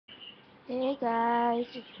Hey guys,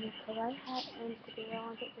 it's me Kawaii Hat, and today I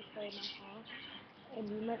wanted to show you my haul. A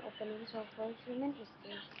human opening. So first human is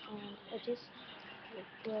this, and I just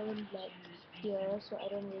wearing black here, so I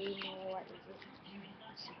don't really know what is it.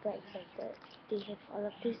 Super excited. They have all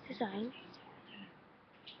of these designs.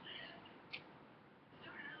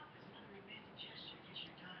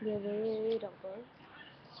 They're very double.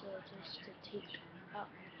 So just to take out.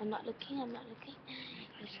 I'm not looking.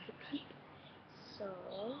 Just to peep. So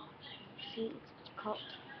see, it's called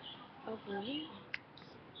a room.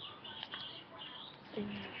 And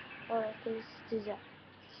all of these designs.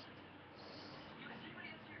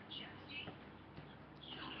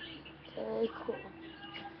 Very cool.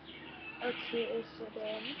 Okay, so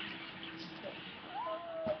then,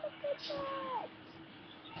 oh, look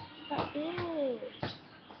at this,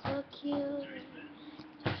 so cute.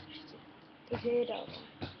 It's very adorable.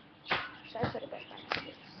 Sorry for the background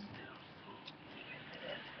noise.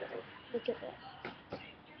 Look at that.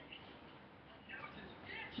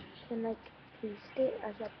 And like, paste it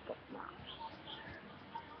as a bookmark.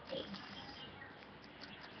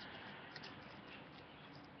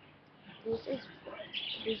 This is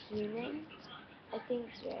this human. I think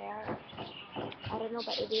it's rare. I don't know,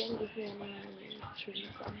 but it didn't give me any trees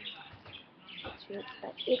and treats,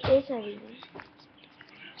 but it is a human.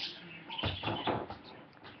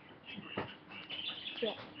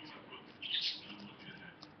 Yeah.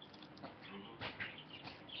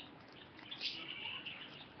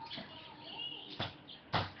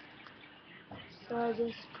 So I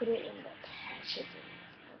just put it in the packaging.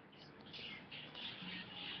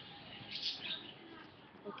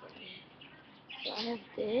 Okay. So I have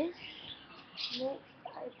this. Next I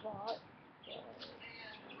bought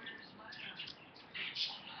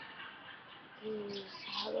this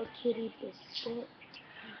Hello Kitty biscuit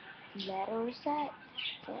letter set.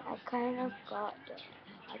 And I kind of got the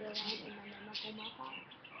other one in my mama kumaka.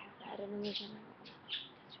 I don't know which one I'm gonna.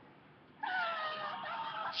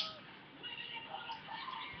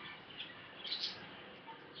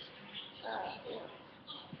 Yeah.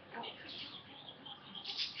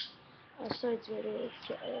 So it's very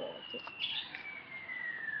chaotic.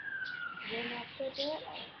 Then after that,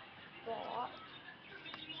 I bought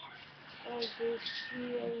this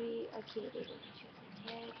really, okay, they didn't show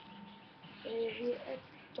my tag. Very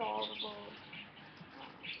adorable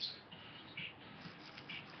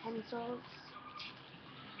pencils.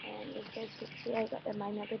 And if guys could see, I got the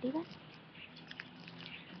My Melody one.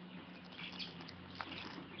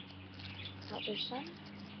 Not this one.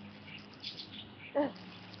 Ugh.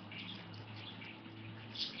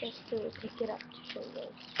 Just to pick it up to show you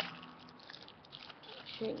guys.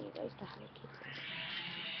 Showing you guys the Hello Kitty.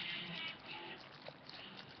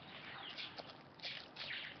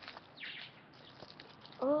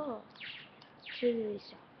 Oh, it's really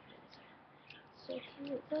soft. So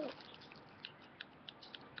cute. Look.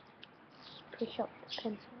 Push up the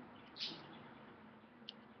pencil.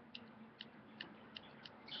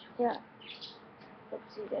 Yeah. Let's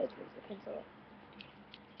see guys with the pencil up.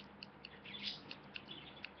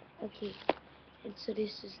 Okay. And so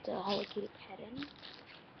this is the Hello Kitty pattern.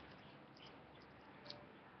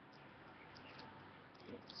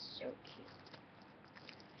 It's so cute.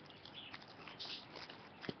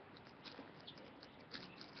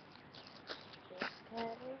 This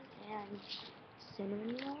pattern and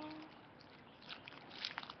cinnamon roll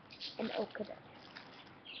and okada.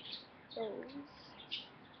 Those.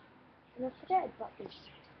 And after that I bought this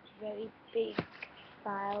very big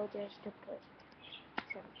file just to put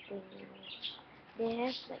something. They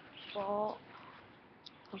have like 4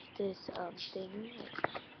 of this thing. Like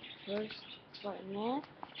first for math,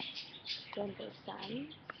 then for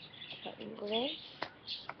science, for English,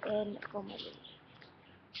 and for Malay.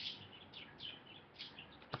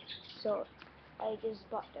 So I just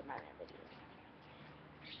bought the My Melody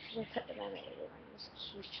one. I thought the My Melody one was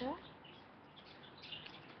cuter.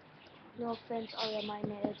 No offense, all the My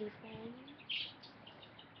Melody fans.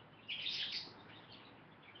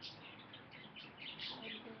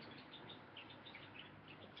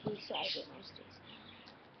 Okay, so I did most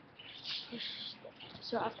things.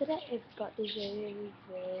 So after that, I got this very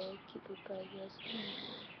cute paper, yes. And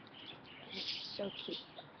it's so cute.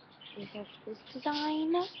 It has this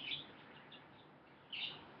design,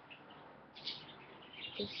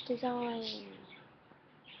 this design,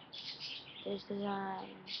 this design,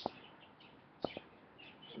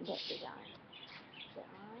 and that design.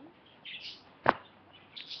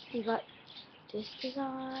 We got this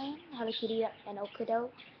design, Hello Kitty and Okada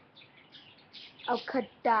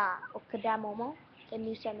Momo, the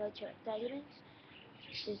new Samuel Taylor.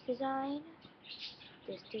 This design,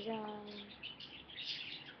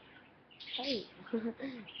 Hey, this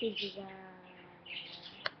is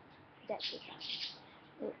that design.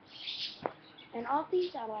 Oops. And all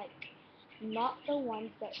these are like not the ones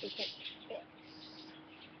that is like this.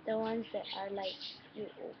 The ones that are like you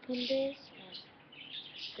open this and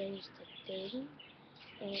there's the thing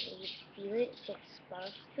and you feel it, it's like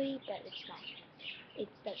sparkly, but it's not.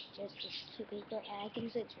 It's like just this cute paper, and I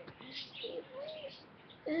think so it's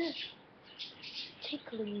really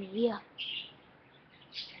tickling me.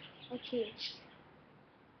 Okay,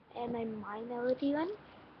 and my melody one.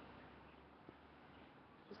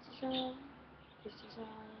 This design, this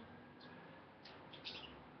design,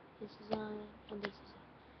 this design, and this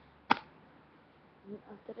design. And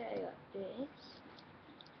after that, I got this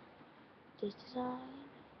design, this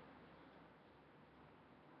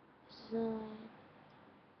design,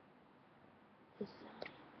 this design.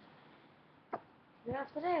 Then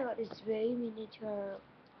after that, I got this very miniature.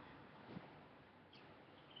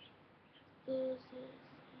 This is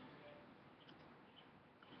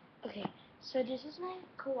okay. So this is my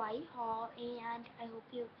kawaii haul, and I hope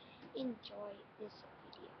you enjoy this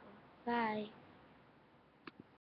video. Bye.